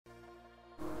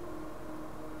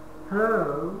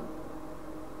Hello,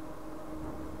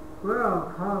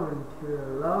 welcome to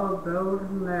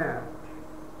Low-Build-Net.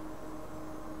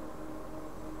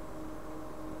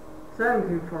 Thank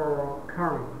you for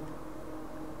coming.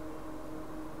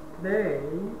 Today,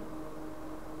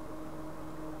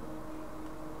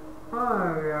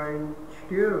 I will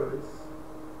introduce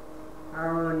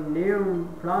our new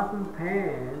plasma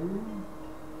pen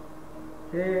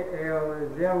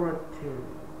PL-02.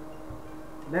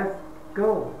 Let's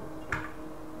go.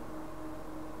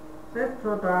 This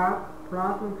product,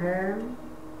 plasma pen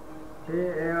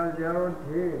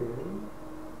PL-02.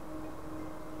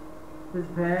 This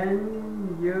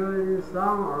pen uses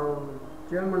some of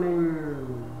Germany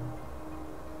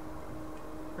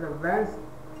advanced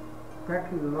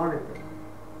technology.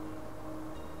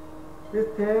 This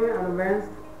pen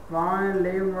advanced fine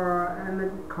lever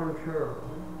energy control.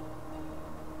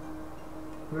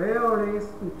 Well, is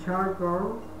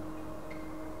rechargeable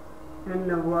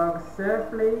and works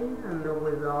safely and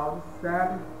without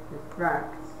side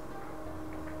effects.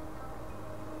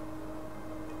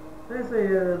 This is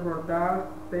the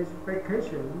product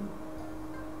specification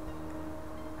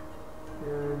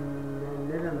and I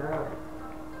need to know.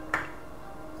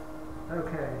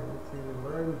 Okay, this is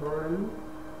very important.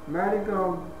 Medical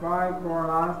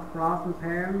Fibroblast plasma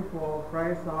pen for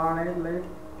fresh solid lip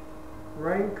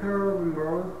wrinkle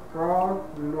removal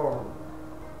fraud norm.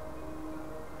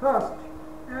 First,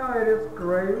 it is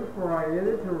great for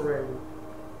easy to read.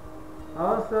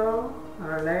 Also, a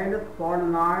LED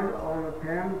spotlight on the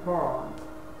pen part.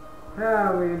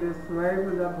 Here we swipe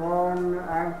the pen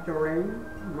actually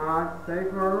much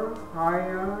safer,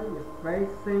 higher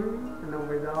spacing and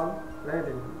without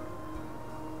bleeding.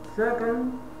 Second,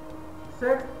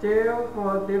 6 gel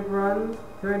for different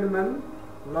treatment.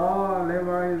 Low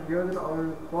level is used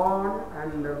on spot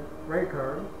and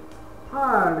breaker.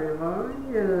 High level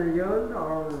is used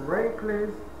on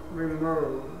wrinkles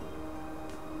removal.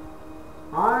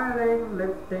 Eyelid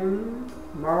lifting,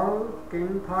 more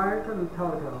skin tight and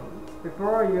total.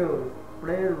 Before use,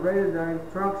 please read the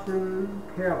instructions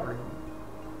carefully.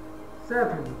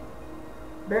 Second,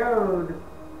 build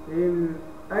in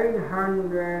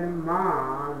 800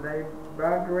 mAh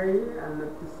battery and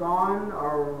design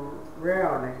of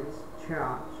wireless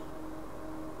charge.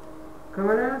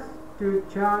 Convenience to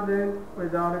charge it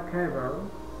without a cable.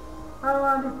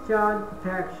 Discharge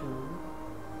protection.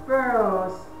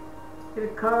 First,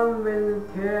 it comes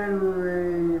with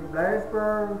 10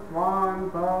 Blaster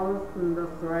 5 poles and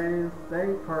 3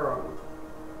 6 pearls.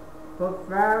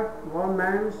 Perfect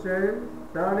workmanship,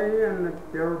 sturdy and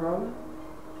durable.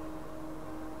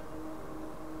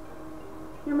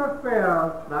 You may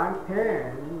feel like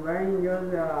pain when you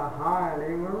use a high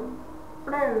level.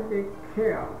 Please be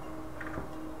careful.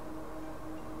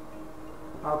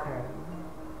 Okay.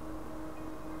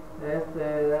 This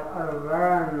is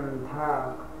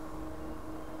advantage.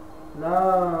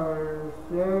 No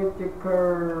surgical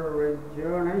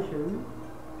rejuvenation,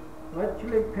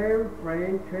 virtually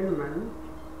pain-free treatment,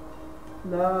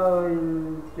 no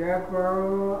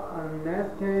injectable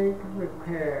anesthetic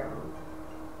required,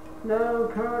 no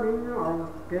cutting of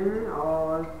skin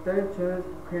or stitches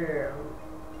required,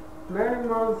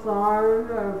 minimal side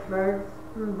effects,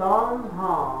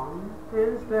 downtime,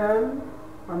 instant,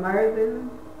 amazing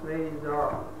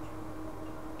result.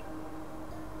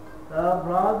 The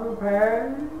plasma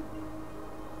pen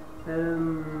is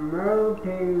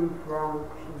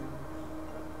multi-function.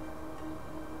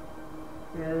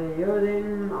 It is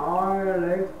using oil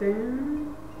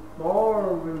lifting, ball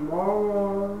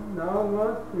removal,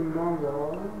 nervous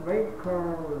removal,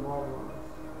 wrinkle removal.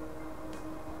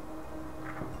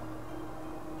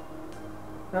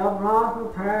 The plasma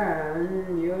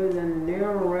pen uses new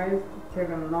race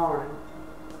technology.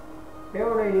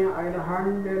 Building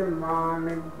 800 mAh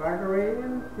battery,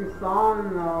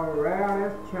 design a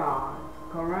wireless charge,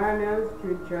 convenience to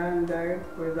change it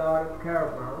without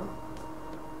cable,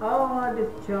 over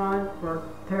discharge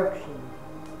protection.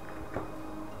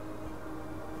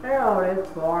 LED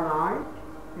spotlight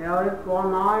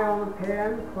on the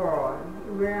pen cord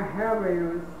will help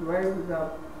you swipe the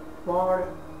spot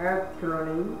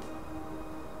actually.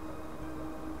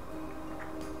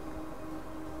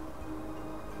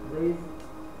 This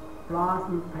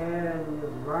plasma pen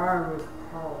is very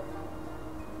powerful.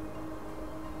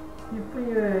 If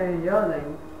you are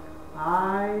using,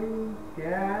 I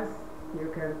guess you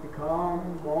can become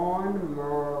more and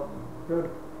more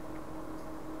beautiful.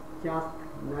 Just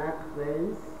like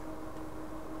this.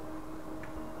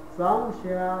 Some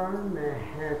share may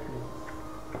help you.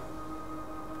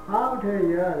 How to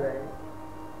use it?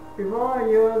 Before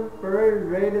you please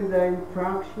read the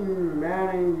instruction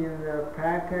manual in the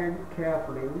package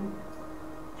carefully.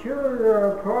 Choose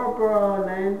the proper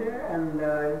length and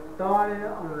install it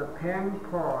on the pen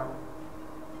port.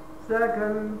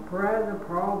 Second, press the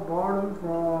power button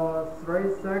for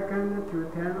 3 seconds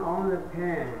to turn on the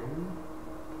pen.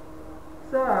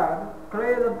 Third,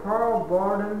 click the power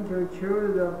button to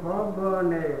choose the proper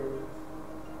leads.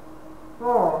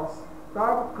 Fourth,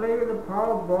 click the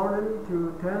power button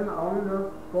to turn on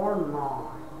the fault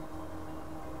line.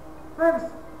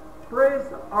 Fifth,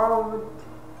 press Alt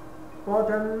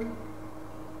button.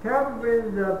 Tap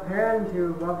with the pen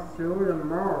to walk through the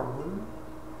mode.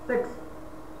 Sixth,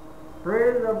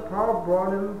 press the power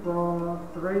button for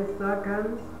 3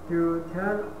 seconds to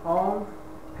turn off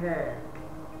pen.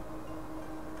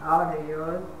 How to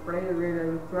use, please read the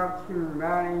instruction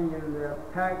manual in the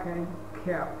package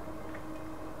carefully.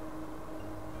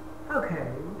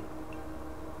 Okay.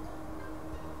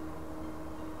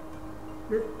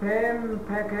 This pen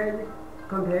package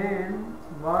contains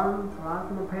 1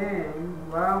 plasma pen,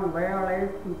 1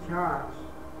 wireless charge,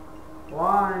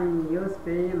 1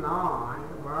 USB line,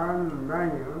 1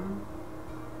 manual,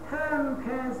 10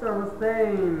 pencil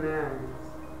thin lengths,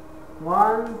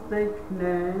 1 thick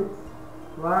length,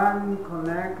 1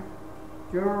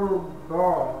 connector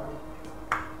board.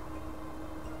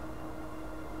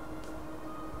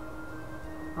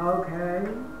 Okay.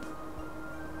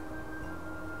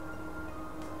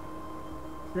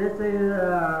 This is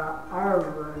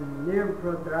our new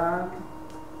product,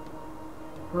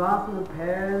 plasma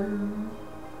pen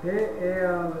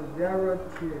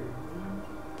PL-02.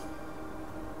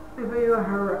 If you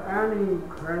have any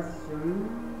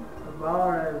question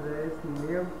about this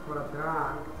new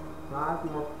product,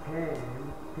 plasma pen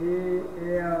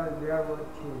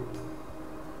PL-02,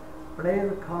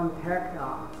 please contact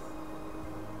us.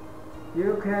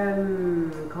 You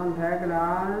can contact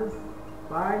us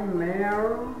by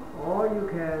email or you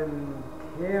can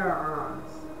call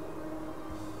us.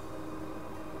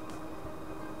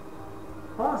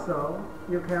 Also,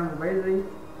 you can visit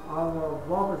our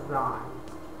website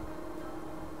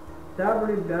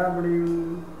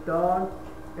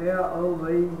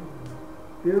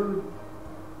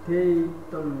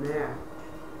www.lovbeauty.net.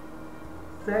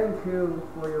 Thank you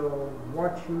for your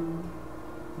watching.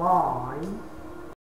 Bye.